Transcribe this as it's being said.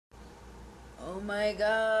Oh my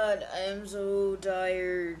god, I am so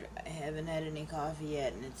tired. I haven't had any coffee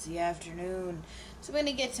yet and it's the afternoon. So I'm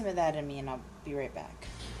gonna get some of that in me and I'll be right back.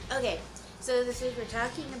 Okay, so this week we're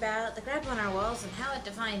talking about the crap on our walls and how it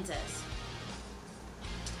defines us.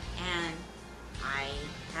 And I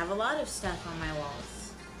have a lot of stuff on my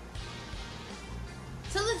walls.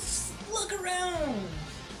 So let's look around.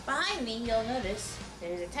 Behind me, you'll notice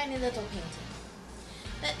there's a tiny little painting.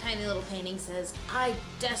 That tiny little painting says, I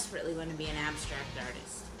desperately want to be an abstract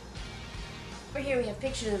artist. Over here we have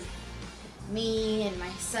pictures of me and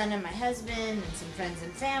my son and my husband and some friends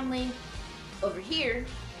and family. Over here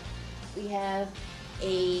we have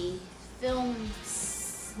a film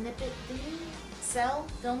snippet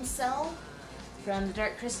film cell from the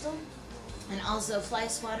Dark Crystal, and also fly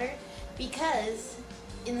swatter, because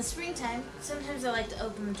in the springtime sometimes I like to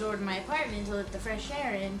open the door to my apartment to let the fresh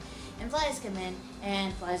air in, and flies come in,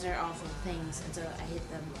 and flies are awful things, and so I hit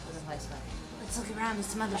them with a fly swatter. Let's look around at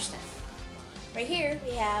some other stuff. Right here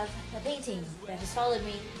we have a painting that has followed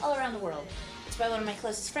me all around the world. It's by one of my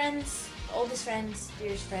closest friends, oldest friends,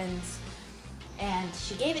 dearest friends, and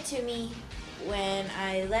she gave it to me when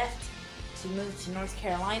I left to move to North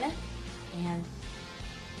Carolina, and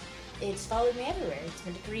it's followed me everywhere. It's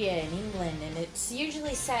been to Korea and England, and it's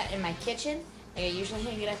usually sat in my kitchen. Like I usually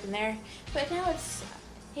hang it up in there, but now it's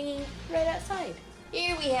hanging right outside.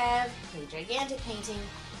 Here we have a gigantic painting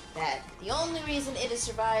that the only reason it has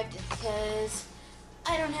survived is because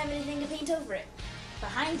I don't have anything to paint over it.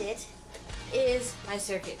 Behind it is my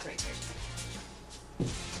circuit breaker.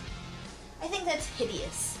 I think that's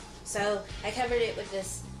hideous, so I covered it with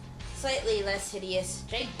this slightly less hideous,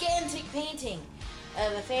 gigantic painting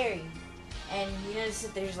of a fairy. And you notice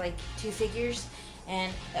that there's like two figures,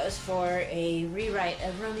 and that was for a rewrite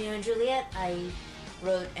of Romeo and Juliet I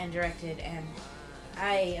wrote and directed, and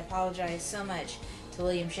I apologize so much to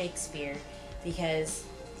William Shakespeare because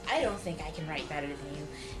I don't think I can write better than you,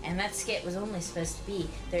 and that skit was only supposed to be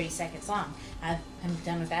 30 seconds long. I'm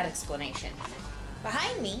done with that explanation.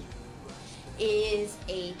 Behind me is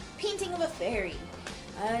a painting of a fairy.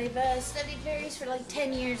 I've studied fairies for like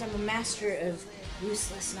 10 years. I'm a master of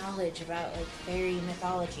useless knowledge about like fairy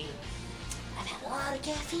mythology. I've had a lot of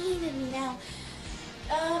caffeine in me now.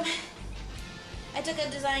 I took a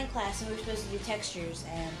design class and we were supposed to do textures,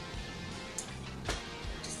 and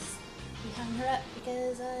we hung her up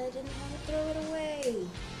because I didn't want to throw it away.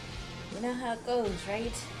 You know how it goes,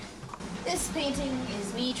 right? This painting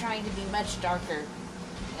is me trying to be much darker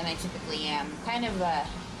than I typically am. I'm kind of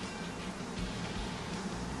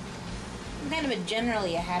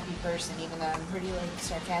generally a happy person, even though I'm pretty like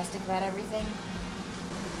sarcastic about everything.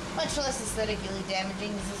 Much less aesthetically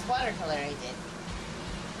damaging as this watercolor I did.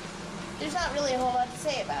 There's not really a whole lot to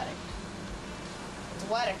say about it. It's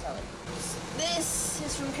a watercolor. This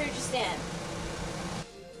is from Kyrgyzstan.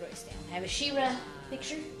 I have a She-Ra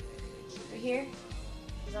picture right here.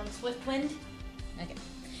 She's on the Swift Wind. Okay.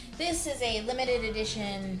 This is a limited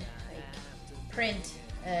edition print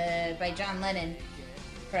by John Lennon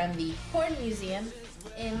from the Porn Museum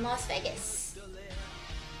in Las Vegas.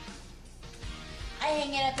 I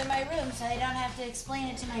hang it up in my room so I don't have to explain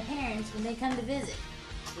it to my parents when they come to visit.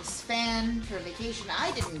 This fan for a vacation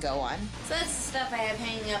I didn't go on. So that's the stuff I have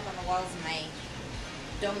hanging up on the walls of my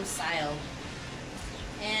domicile.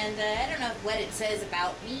 And I don't know what it says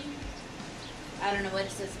about me. I don't know what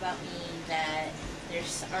it says about me that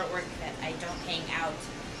there's artwork that I don't hang out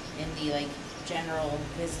in the like general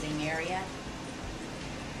visiting area.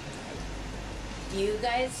 Do you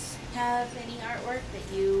guys have any artwork that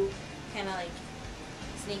you kind of like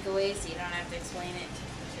sneak away so you don't have to explain it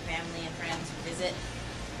to family and friends who visit?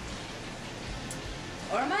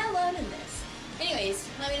 Or am I alone in this? Anyways,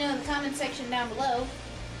 let me know in the comment section down below.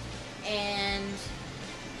 And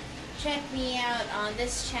check me out on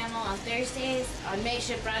this channel on Thursdays, on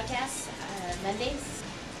Makeshift Broadcasts, Mondays.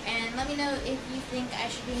 And let me know if you think I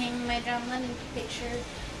should be hanging my John Lennon picture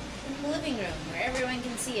in the living room where everyone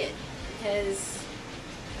can see it. Because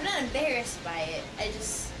I'm not embarrassed by it. I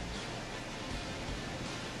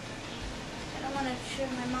don't want to show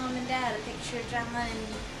my mom and dad a picture of John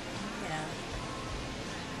Lennon, you know,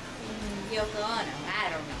 Yoko Ono. I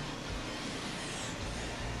don't know.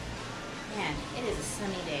 Man, it is a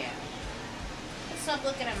sunny day out. Let's stop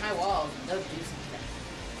looking at my walls and go do something.